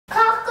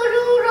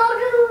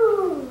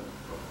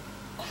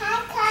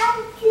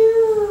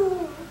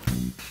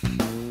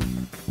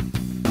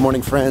Good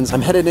morning, friends.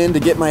 I'm headed in to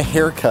get my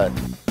hair cut.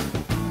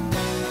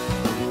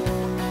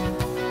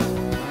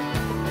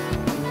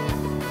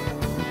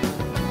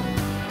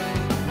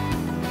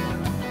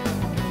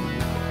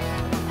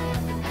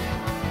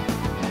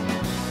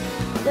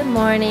 Good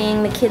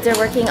morning. The kids are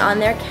working on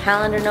their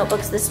calendar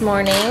notebooks this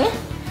morning.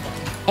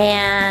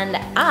 And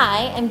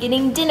I am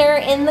getting dinner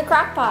in the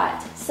crock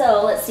pot.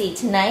 So let's see,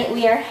 tonight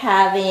we are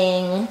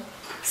having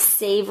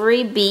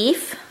savory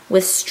beef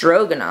with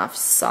stroganoff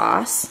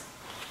sauce.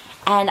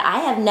 And I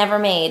have never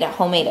made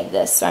homemade of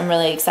this, so I'm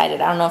really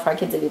excited. I don't know if our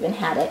kids have even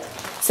had it.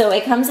 So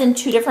it comes in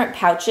 2 different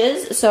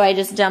pouches, so I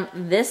just dump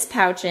this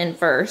pouch in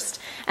first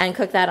and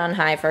cook that on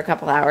high for a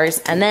couple hours.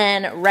 And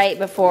then right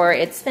before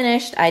it's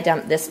finished, I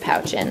dump this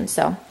pouch in.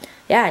 So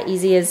yeah,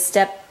 easy as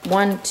step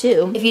 1,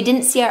 2. If you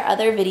didn't see our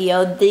other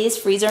video, these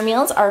freezer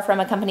meals are from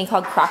a company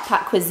called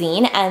Crock-Pot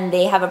Cuisine, and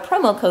they have a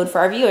promo code for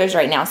our viewers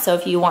right now. So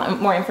if you want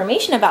more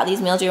information about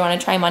these meals or you want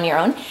to try them on your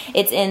own,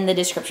 it's in the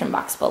description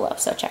box below,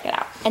 so check it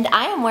out. And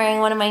I am wearing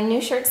one of my new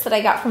shirts that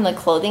I got from the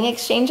clothing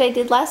exchange I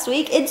did last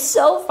week. It's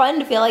so fun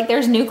to feel like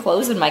there's new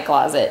clothes in my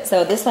closet.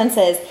 So this one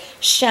says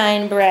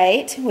Shine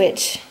Bright,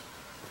 which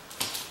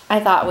I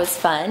thought was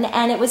fun,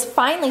 and it was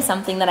finally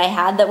something that I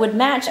had that would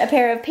match a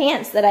pair of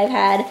pants that I've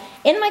had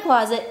in my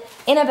closet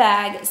in a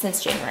bag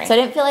since January. So I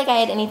didn't feel like I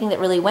had anything that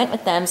really went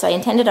with them, so I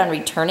intended on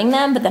returning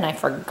them, but then I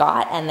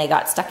forgot and they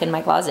got stuck in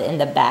my closet in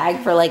the bag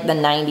for like the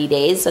 90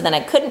 days, so then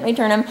I couldn't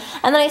return them,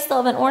 and then I still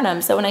haven't worn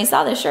them. So when I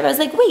saw this shirt, I was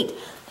like, wait,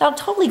 that'll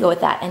totally go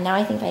with that. And now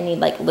I think I need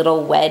like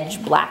little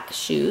wedge black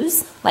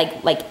shoes,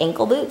 like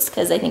ankle boots,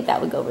 because I think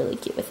that would go really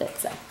cute with it.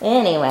 So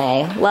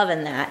anyway,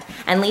 loving that.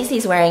 And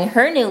Lacey's wearing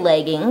her new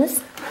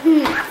leggings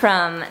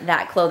from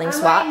that clothing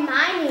swap. I'm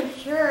wearing my new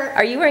shirt.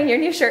 Are you wearing your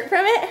new shirt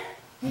from it?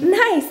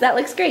 Nice, that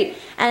looks great.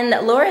 And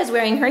Laura's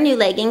wearing her new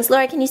leggings.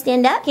 Laura, can you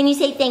stand up? Can you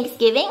say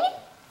Thanksgiving?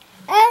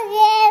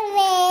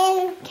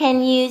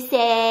 Can you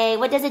say,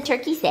 what does a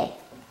turkey say?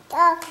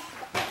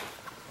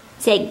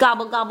 Say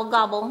gobble, gobble,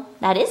 gobble.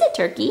 That is a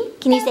turkey.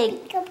 Can you say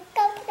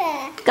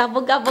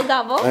gobble, gobble,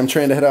 gobble? I'm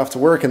trying to head off to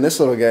work, and this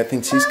little guy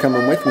thinks he's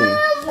coming with me.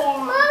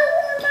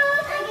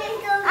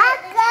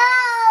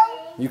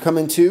 You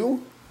coming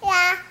too?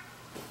 Yeah.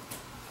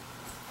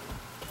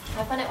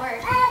 Have fun at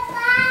work.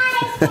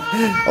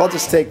 I'll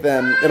just take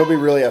them. It'll be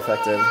really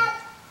effective.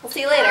 We'll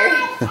see you later.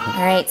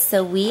 All right,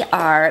 so we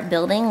are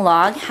building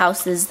log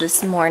houses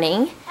this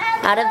morning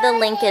out of the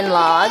Lincoln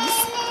logs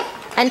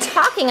and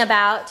talking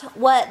about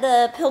what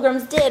the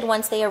Pilgrims did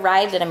once they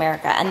arrived in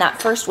America and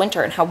that first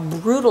winter and how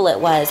brutal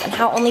it was and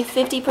how only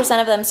 50%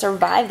 of them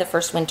survived the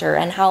first winter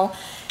and how,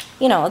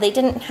 you know, they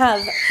didn't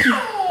have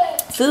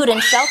food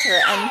and shelter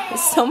and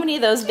so many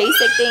of those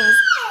basic things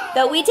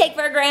that we take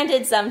for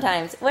granted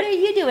sometimes. What are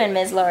you doing,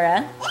 Ms.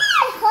 Laura?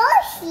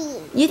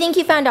 Horsey. You think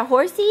you found a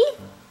horsey?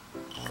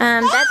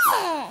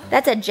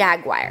 That's a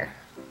jaguar.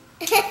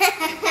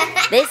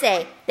 They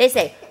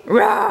say,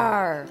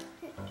 roar.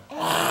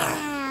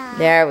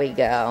 There we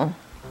go.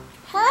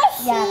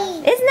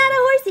 Horsey. It's not a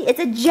horsey, it's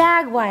a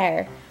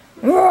jaguar.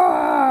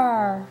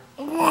 Roar.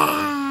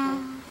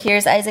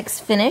 Here's Isaac's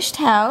finished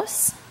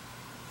house.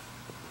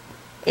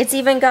 It's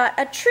even got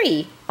a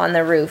tree on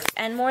the roof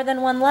and more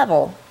than one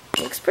level.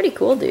 Looks pretty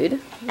cool,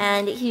 dude.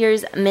 And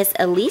here's Miss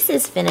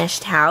Elise's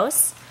finished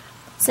house.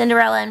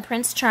 Cinderella and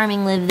Prince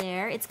Charming live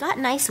there. It's got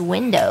nice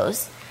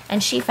windows.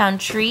 And she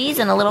found trees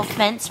and a little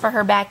fence for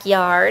her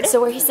backyard.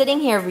 So we're sitting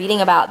here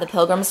reading about the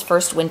Pilgrims'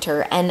 first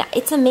winter, and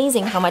it's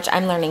amazing how much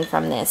I'm learning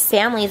from this.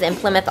 Families in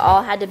Plymouth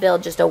all had to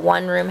build just a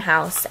one-room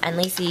house, and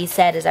Lacey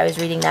said as I was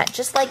reading that,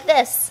 just like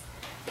this.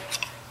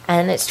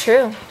 And it's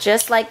true,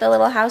 just like the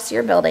little house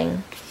you're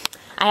building.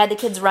 I had the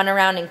kids run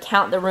around and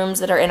count the rooms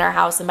that are in our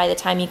house, and by the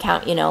time you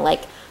count, you know,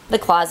 like the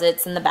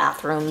closets and the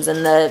bathrooms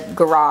and the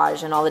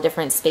garage and all the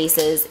different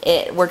spaces,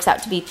 it works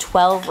out to be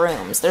 12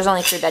 rooms. There's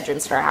only 3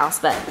 bedrooms to our house,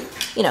 but,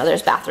 you know,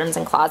 there's bathrooms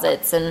and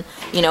closets and,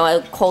 you know,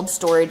 a cold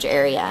storage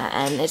area,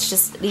 and it's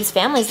just, these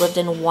families lived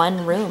in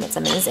one room. It's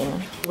amazing.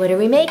 What are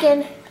we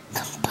making?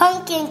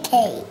 Pumpkin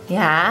cake.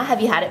 Yeah, have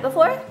you had it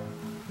before?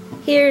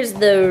 Here's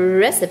the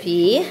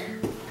recipe.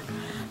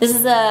 This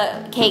is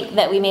a cake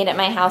that we made at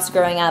my house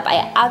growing up.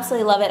 I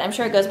absolutely love it. I'm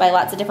sure it goes by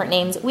lots of different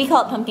names. We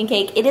call it pumpkin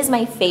cake. It is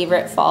my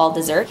favorite fall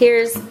dessert.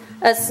 Here's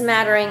a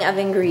smattering of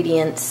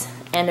ingredients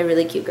and a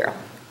really cute girl.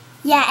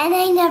 Yeah, and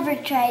I never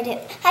tried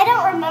it. I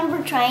don't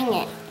remember trying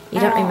it. You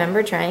don't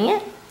remember trying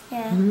it?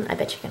 Yeah. I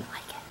bet you're gonna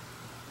like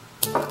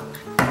it.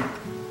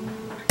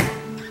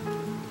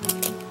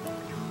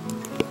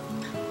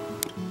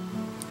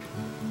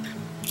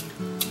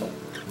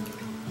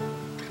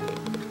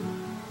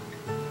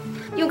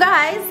 You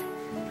guys,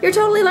 you're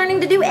totally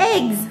learning to do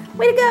eggs.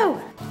 Way to go.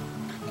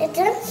 It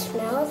doesn't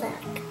smell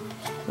that good.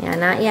 Yeah,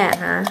 not yet,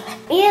 huh?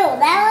 Ew,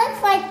 that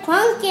looks like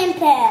pumpkin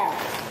peel.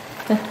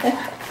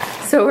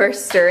 So we're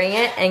stirring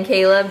it, and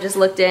Caleb just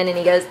looked in and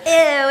he goes, ew,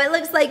 it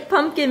looks like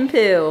pumpkin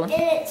poo. And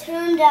it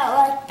turned out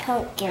like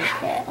pumpkin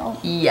poo.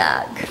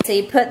 Yuck. So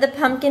you put the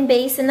pumpkin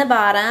base in the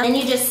bottom, and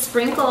you just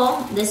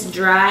sprinkle this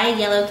dry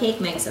yellow cake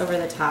mix over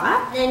the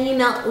top. Then you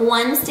melt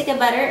 1 stick of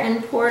butter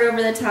and pour it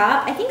over the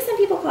top. I think some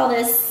people call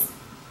this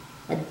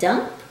a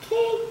dump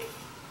cake,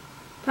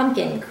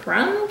 pumpkin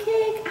crumb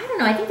cake. I don't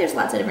know, I think there's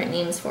lots of different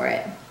names for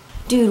it.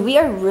 Dude, we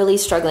are really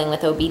struggling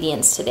with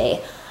obedience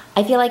today.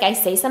 I feel like I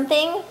say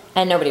something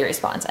and nobody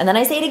responds. And then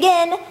I say it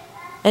again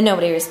and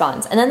nobody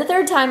responds. And then the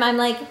third time I'm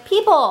like,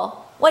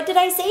 people, what did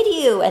I say to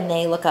you? And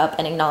they look up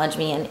and acknowledge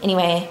me. And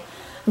anyway,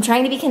 I'm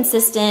trying to be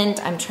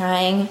consistent. I'm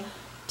trying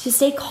to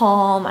stay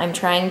calm. I'm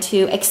trying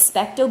to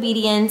expect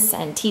obedience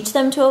and teach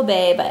them to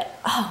obey. But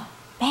oh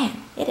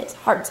man, it is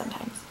hard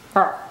sometimes.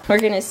 We're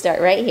gonna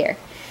start right here.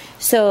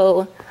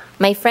 So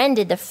my friend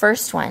did the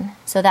first one.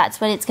 So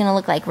that's what it's gonna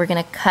look like. We're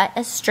gonna cut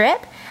a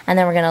strip and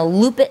then we're gonna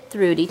loop it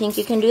through. Do you think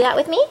you can do that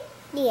with me?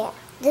 Yeah.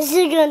 This is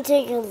gonna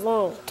take a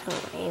long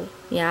time.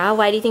 Yeah,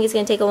 why do you think it's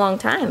gonna take a long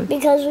time?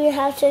 Because we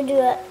have to do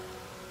it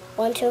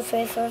 1, 2,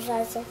 3, 4,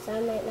 5, 6,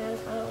 7, 8, 9, 10,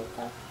 11,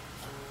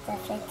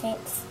 12,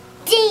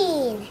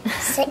 13,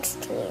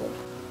 16.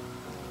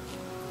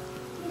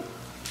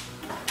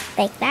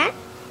 Like that?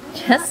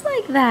 Just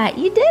like that,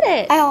 you did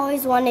it. I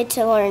always wanted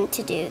to learn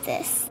to do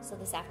this. So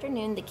this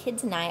afternoon, the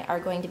kids and I are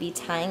going to be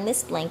tying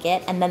this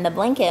blanket, and then the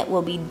blanket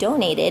will be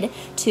donated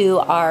to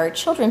our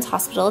children's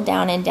hospital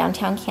down in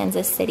downtown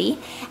Kansas City,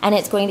 and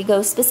it's going to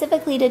go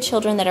specifically to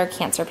children that are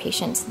cancer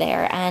patients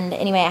there. And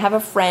anyway, I have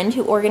a friend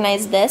who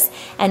organized this,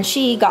 and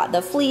she got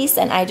the fleece,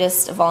 and I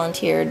just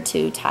volunteered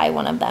to tie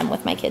one of them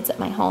with my kids at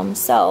my home.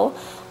 So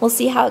we'll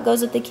see how it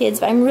goes with the kids,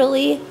 but I'm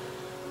really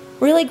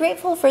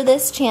grateful for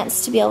this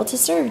chance to be able to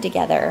serve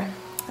together.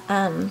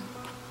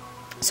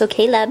 So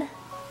Caleb,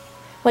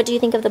 what do you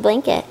think of the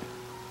blanket?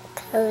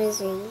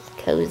 Cozy.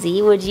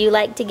 Cozy. Would you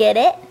like to get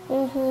it?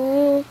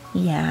 Mm-hmm.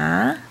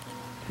 Yeah.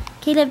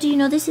 Caleb, do you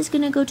know this is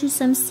going to go to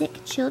some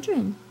sick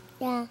children?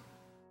 Yeah.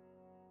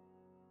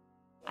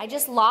 I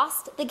just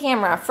lost the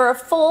camera for a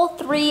full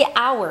 3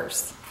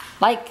 hours.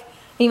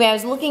 Anyway, I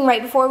was looking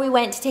right before we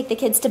went to take the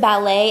kids to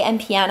ballet and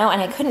piano,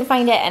 and I couldn't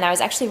find it, and I was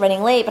actually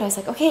running late, but I was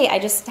like, okay, I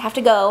just have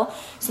to go.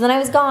 So then I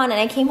was gone, and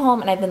I came home,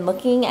 and I've been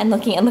looking and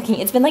looking and looking.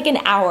 It's been like an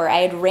hour.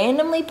 I had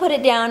randomly put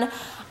it down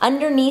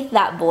underneath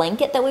that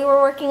blanket that we were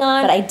working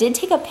on, but I did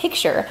take a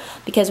picture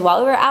because while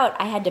we were out,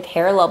 I had to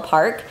parallel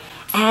park,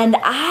 and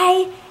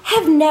I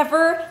have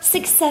never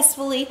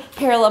successfully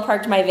parallel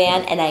parked my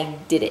van, and I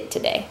did it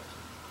today.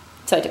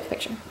 So I took a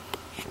picture.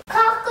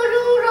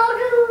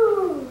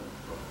 Cock-a-doodle-doo.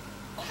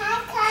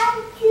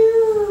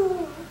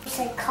 Cock-a-doo.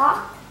 Say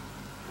cock.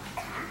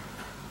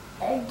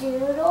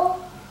 Cock-a-doodle.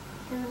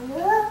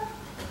 Doodle.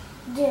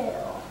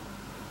 Doodle.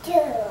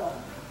 Doodle.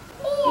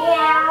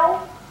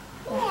 Meow.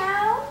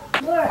 Meow.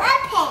 Or a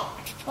pet.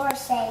 Or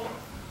say.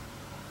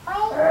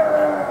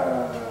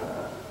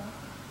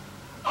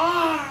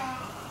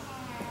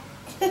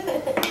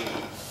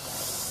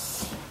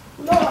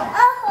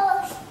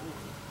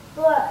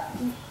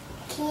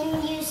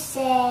 Can you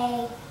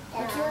say,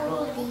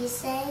 what do these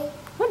say?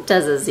 What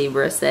does a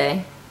zebra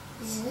say?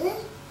 Z?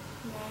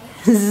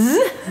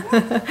 Z?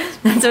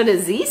 That's what a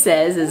Z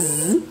says, is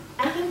Z.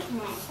 I think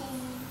not.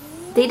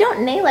 They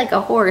don't neigh like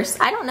a horse.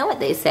 I don't know what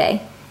they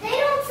say. They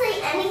don't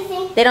say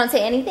anything. They don't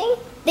say anything?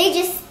 They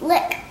just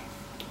lick.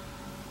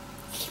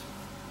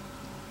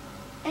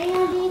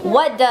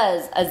 What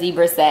does a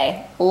zebra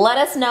say? Let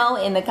us know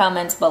in the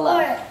comments below.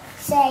 Or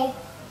say,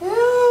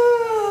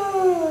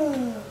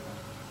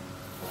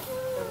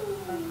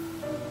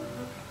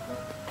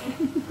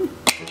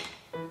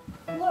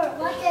 Or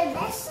what does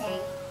this say?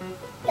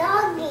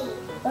 Doggy.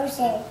 Or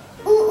say,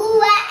 ooh,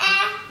 ooh, ah,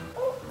 ah.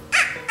 Ooh,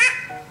 ah, ah.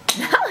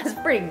 That was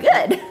pretty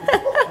good. Ooh,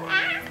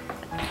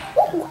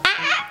 ah,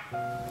 ah.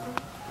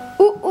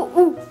 Ooh, ooh,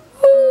 ooh.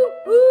 Ooh,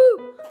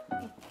 ooh.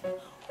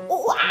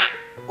 Ooh, ah,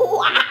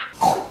 ooh, ah.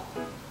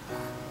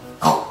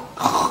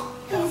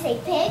 Can you say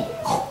pig?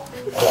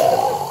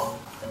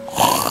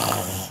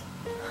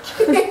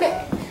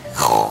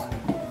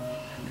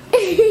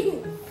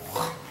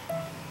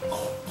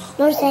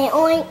 Or say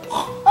oink.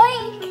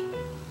 Oink.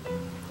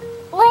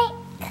 Oink.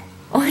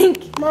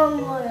 Oink.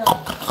 Mom,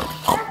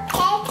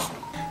 okay.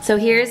 So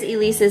here's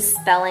Elise's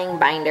spelling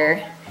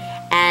binder.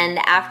 And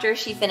after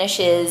she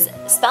finishes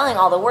spelling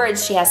all the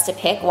words, she has to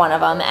pick one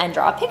of them and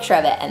draw a picture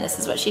of it. And this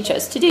is what she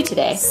chose to do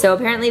today. So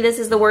apparently this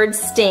is the word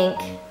stink.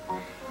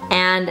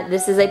 And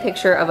this is a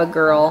picture of a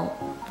girl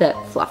that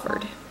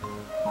fluffered.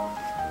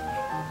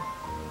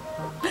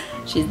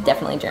 She's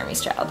definitely Jeremy's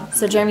child.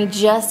 So Jeremy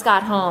just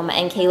got home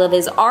and Caleb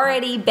is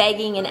already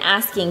begging and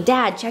asking,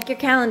 Dad, check your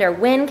calendar.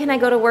 When can I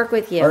go to work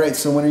with you? All right,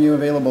 so when are you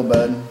available,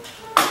 bud?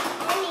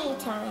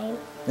 Anytime.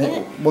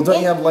 Well,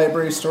 don't you have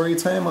library story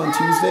time on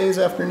Tuesdays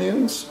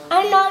afternoons?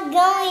 I'm not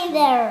going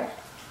there.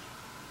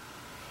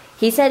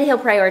 He said he'll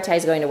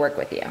prioritize going to work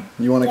with you.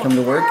 You want to come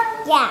to work?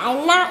 Yeah,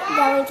 I'm not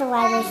going to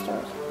library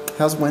stores.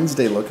 How's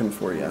Wednesday looking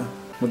for you?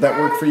 Would that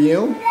work for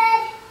you?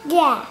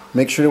 Yeah.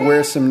 Make sure to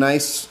wear some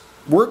nice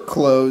Work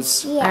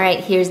clothes. Yeah. All right,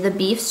 here's the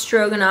beef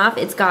stroganoff.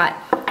 It's got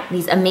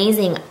these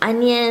amazing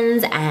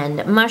onions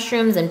and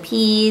mushrooms and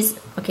peas.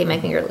 Okay, my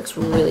finger looks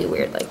really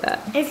weird like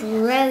that. It's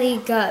really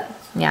good.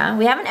 Yeah,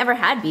 we haven't ever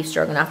had beef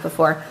stroganoff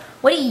before.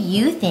 What do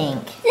you think?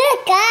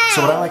 Look, guys.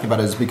 So what I like about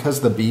it is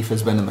because the beef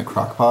has been in the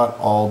crock pot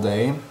all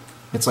day,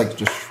 it's like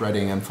just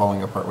shredding and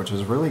falling apart, which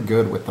is really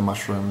good with the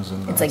mushrooms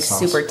and the It's like sauce.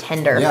 super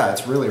tender. Yeah,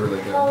 it's really,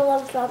 really good. I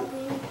love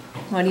something.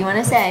 What do you want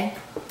to say?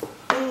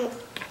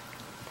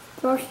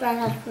 First, I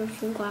have to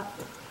think about.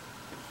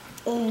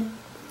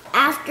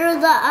 After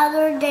the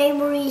other day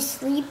where we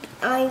sleep,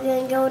 I'm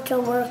gonna go to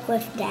work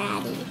with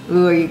Daddy.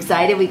 Ooh, are you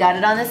excited? We got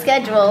it on the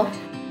schedule.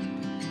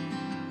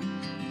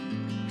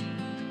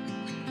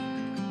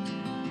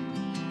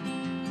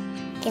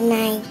 Good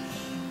night.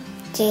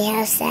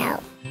 J-House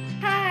out.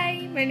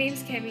 Hi, my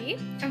name's Kemi.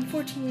 I'm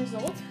 14 years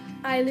old.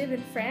 I live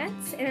in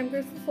France, and I'm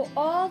grateful for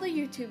all the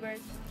YouTubers.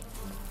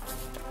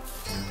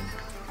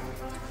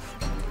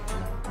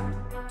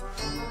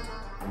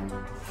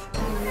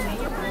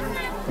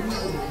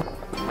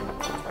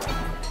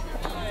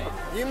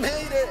 You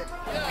made it!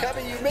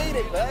 Cubby, you made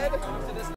it, bud!